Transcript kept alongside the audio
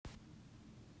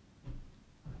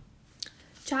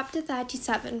Chapter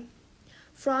 37.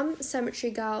 From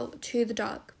Cemetery Girl to the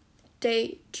Dog.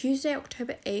 Date Tuesday,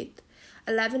 October 8th,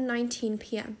 11:19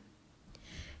 p.m.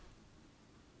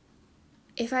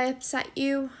 If I upset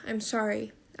you, I'm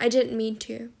sorry. I didn't mean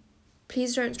to.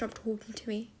 Please don't stop talking to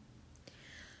me.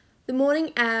 The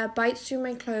morning air bites through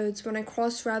my clothes when I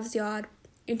cross Rev's yard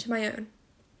into my own.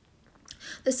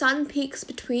 The sun peeks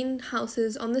between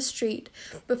houses on the street,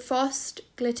 but frost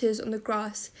glitters on the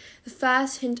grass, the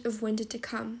first hint of winter to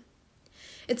come.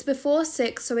 It's before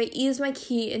 6, so I ease my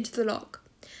key into the lock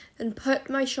and put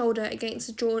my shoulder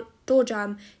against the door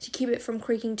jamb to keep it from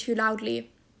creaking too loudly.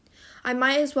 I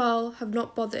might as well have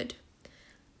not bothered.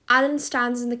 Alan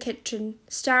stands in the kitchen,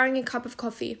 stirring a cup of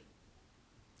coffee.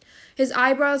 His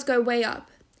eyebrows go way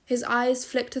up. His eyes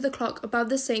flick to the clock above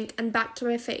the sink and back to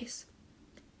my face.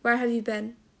 Where have you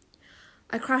been?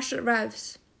 I crashed at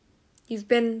Rev's. You've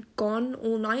been gone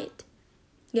all night?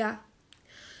 Yeah.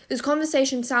 This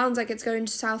conversation sounds like it's going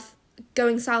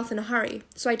south in a hurry,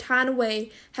 so I turn away,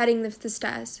 heading the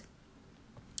stairs.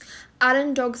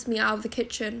 Alan dogs me out of the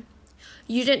kitchen.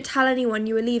 You didn't tell anyone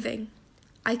you were leaving.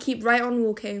 I keep right on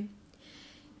walking.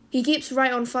 He keeps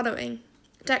right on following.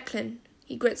 Declan,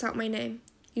 he grits out my name.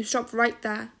 You stop right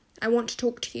there. I want to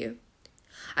talk to you.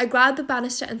 I grab the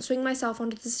banister and swing myself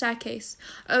onto the staircase,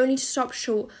 only to stop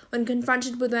short when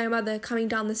confronted with my mother coming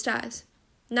down the stairs.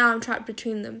 Now I'm trapped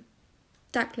between them.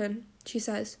 Declan, she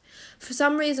says. For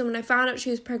some reason, when I found out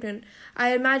she was pregnant,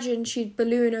 I imagined she'd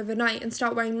balloon overnight and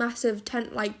start wearing massive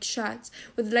tent-like shirts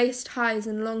with laced ties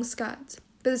and long skirts.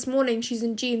 But this morning, she's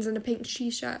in jeans and a pink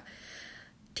t-shirt.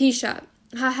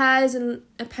 Her hair is in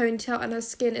a ponytail and her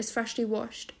skin is freshly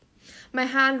washed. My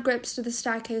hand grips to the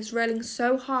staircase railing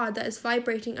so hard that it's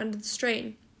vibrating under the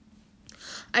strain.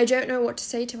 I don't know what to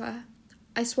say to her.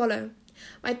 I swallow.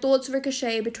 My thoughts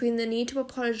ricochet between the need to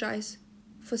apologize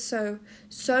for so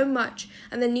much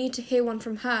and the need to hear one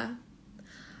from her.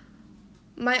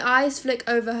 My eyes flick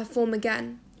over her form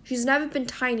again. She's never been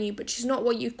tiny, but she's not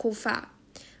what you'd call fat,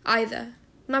 either.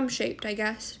 Mum-shaped, I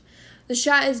guess. The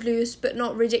shirt is loose, but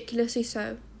not ridiculously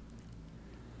so.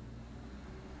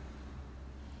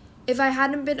 If I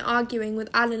hadn't been arguing with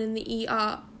Alan in the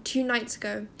ER 2 nights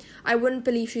ago, I wouldn't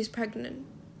believe she's pregnant.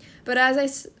 But as I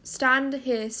stand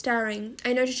here staring,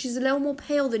 I notice she's a little more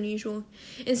pale than usual.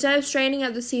 Instead of straining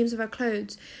at the seams of her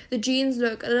clothes, the jeans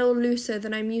look a little looser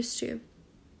than I'm used to.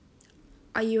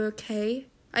 Are you okay?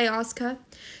 I ask her.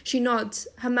 She nods.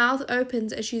 Her mouth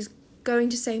opens as she's going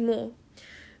to say more.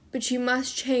 But she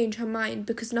must change her mind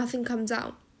because nothing comes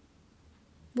out.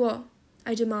 What?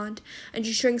 I demand, and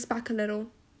she shrinks back a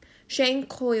little. Shame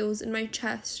coils in my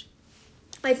chest.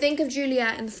 I think of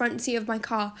Juliet in the front seat of my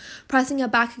car, pressing her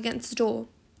back against the door.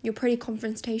 You're pretty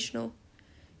confrontational.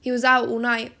 He was out all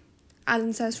night,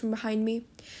 Alan says from behind me.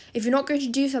 If you're not going to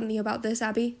do something about this,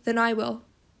 Abby, then I will.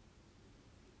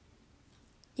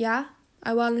 Yeah?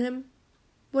 I wail at him.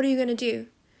 What are you going to do?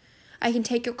 I can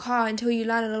take your car until you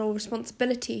learn a little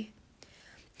responsibility.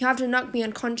 You have to knock me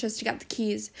unconscious to get the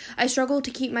keys. I struggle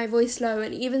to keep my voice low,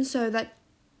 and even so, that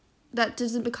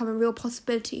doesn't become a real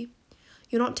possibility.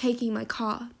 You're not taking my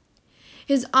car.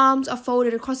 His arms are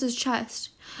folded across his chest,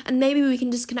 and maybe we can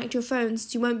disconnect your phone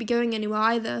since you won't be going anywhere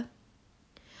either.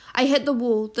 I hit the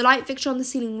wall. The light fixture on the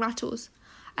ceiling rattles.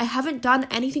 I haven't done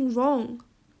anything wrong.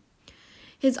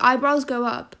 His eyebrows go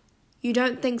up. You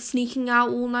don't think sneaking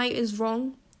out all night is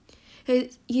wrong?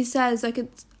 He says like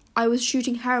I was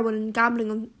shooting heroin and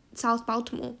gambling on South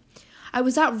Baltimore. I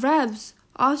was at Rev's.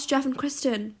 Ask Jeff and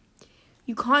Kristen.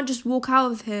 You can't just walk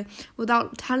out of here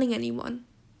without telling anyone.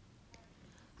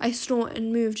 I snort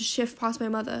and move to shift past my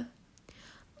mother.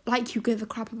 Like you give a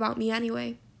crap about me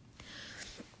anyway.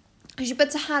 She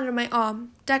puts a hand on my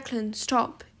arm. Declan,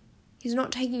 stop. He's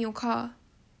not taking your car.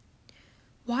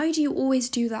 Why do you always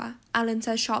do that? Alan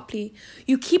says sharply.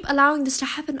 You keep allowing this to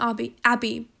happen, Abby.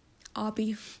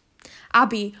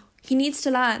 He needs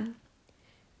to learn.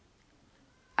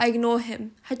 I ignore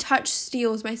him. Her touch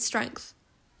steals my strength.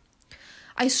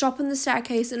 I stop on the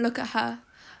staircase and look at her.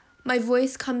 My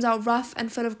voice comes out rough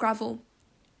and full of gravel.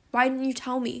 Why didn't you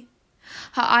tell me?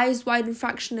 Her eyes widen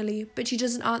fractionally, but she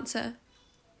doesn't answer.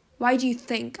 Why do you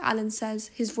think, Alan says,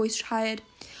 his voice tired.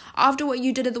 After what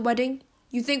you did at the wedding,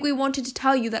 you think we wanted to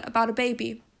tell you that about a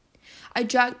baby? I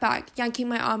jerk back, yanking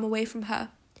my arm away from her.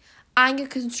 Anger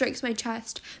constricts my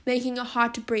chest, making it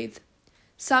hard to breathe.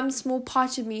 Some small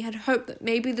part of me had hoped that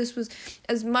maybe this was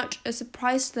as much a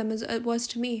surprise to them as it was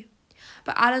to me.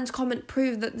 But Alan's comment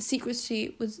proved that the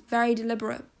secrecy was very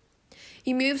deliberate.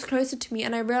 He moves closer to me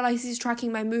and I realize he's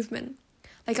tracking my movement,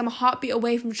 like I'm a heartbeat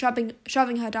away from shoving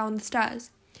her down the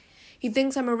stairs. He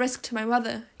thinks I'm a risk to my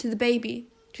mother, to the baby,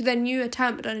 to their new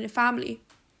attempt on a family.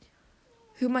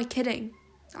 Who am I kidding?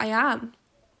 I am.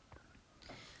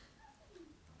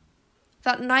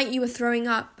 That night you were throwing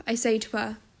up, I say to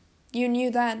her. You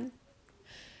knew then.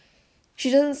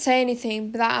 She doesn't say anything,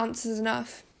 but that answers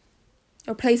enough.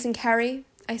 Replacing Carrie,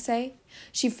 I say.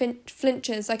 She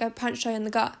flinches like I punched her in the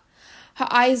gut. Her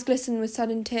eyes glisten with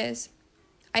sudden tears.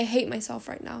 I hate myself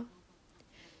right now.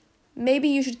 Maybe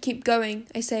you should keep going,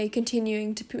 I say,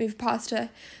 continuing to move past her,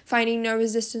 finding no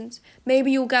resistance.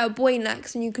 Maybe you'll get a boy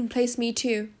next and you can place me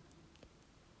too.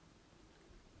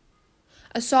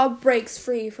 A sob breaks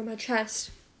free from her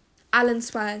chest. Alan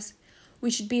swears.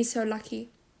 We should be so lucky.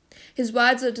 His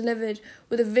words are delivered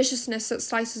with a viciousness that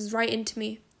slices right into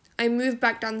me. I move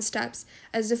back down the steps,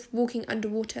 as if walking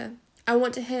underwater. I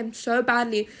want to hear him so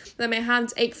badly that my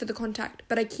hands ache for the contact,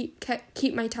 but I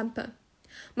keep my temper.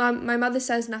 My mother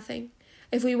says nothing.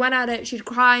 If we went at it, she'd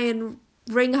cry and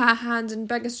wring her hands and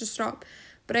beg us to stop,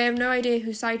 but I have no idea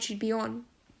whose side she'd be on.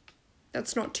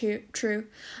 That's not true.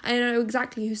 I know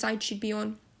exactly whose side she'd be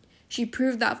on. She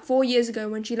proved that 4 years ago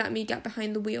when she let me get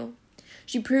behind the wheel.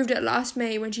 She proved it last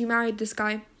May when she married this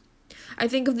guy. I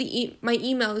think of my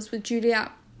emails with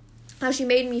Juliet, how she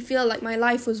made me feel like my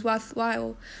life was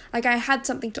worthwhile, like I had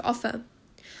something to offer.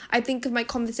 I think of my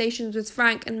conversations with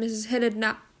Frank and Mrs. Hillard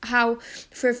now, how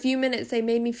for a few minutes they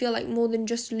made me feel like more than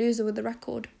just a loser with a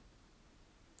record.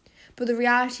 But the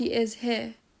reality is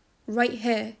here, right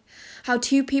here, how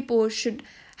two people should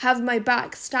have my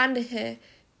back stand here,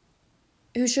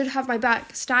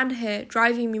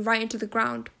 driving me right into the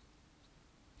ground.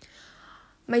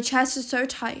 My chest is so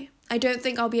tight, I don't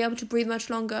think I'll be able to breathe much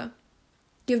longer.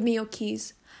 Give me your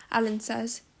keys, Alan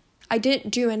says. I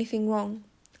didn't do anything wrong,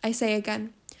 I say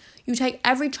again. You take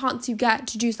every chance you get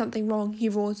to do something wrong, he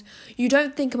roars. You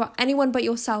don't think about anyone but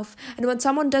yourself, and when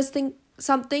someone does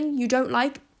something you don't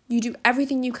like, you do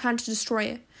everything you can to destroy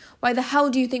it. Why the hell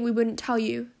do you think we wouldn't tell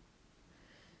you?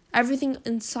 Everything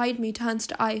inside me turns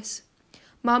to ice.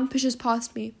 Mum pushes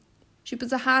past me. She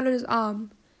puts a hand on his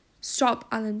arm. Stop,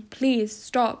 Alan, please,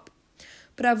 stop.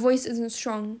 But her voice isn't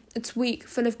strong. It's weak,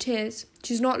 full of tears.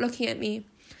 She's not looking at me.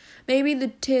 Maybe the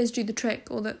tears do the trick,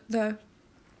 though.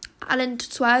 Alan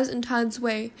swears and turns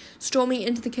away, storming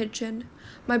into the kitchen.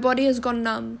 My body has gone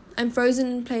numb. I'm frozen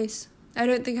in place. I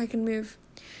don't think I can move.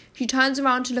 She turns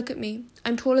around to look at me.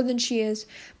 I'm taller than she is,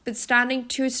 but standing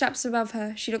 2 steps above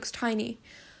her, she looks tiny,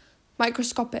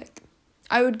 microscopic.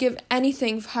 I would give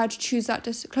anything for her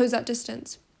to close that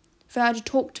distance, for her to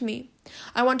talk to me.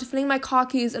 I want to fling my car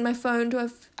keys and my phone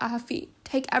at her feet.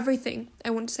 Take everything, I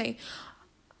want to say.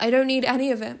 I don't need any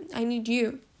of it. I need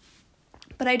you.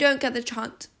 But I don't get the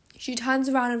chance. She turns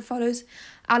around and follows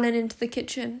Alan into the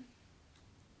kitchen.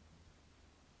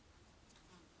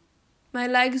 My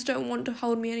legs don't want to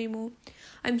hold me anymore.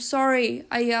 I'm sorry,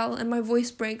 I yell, and my voice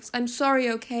breaks. I'm sorry,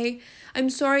 okay? I'm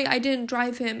sorry I didn't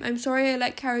drive him. I'm sorry I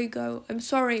let Carrie go. I'm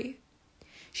sorry.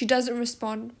 She doesn't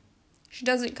respond. She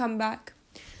doesn't come back.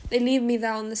 They leave me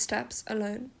there on the steps,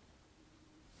 alone.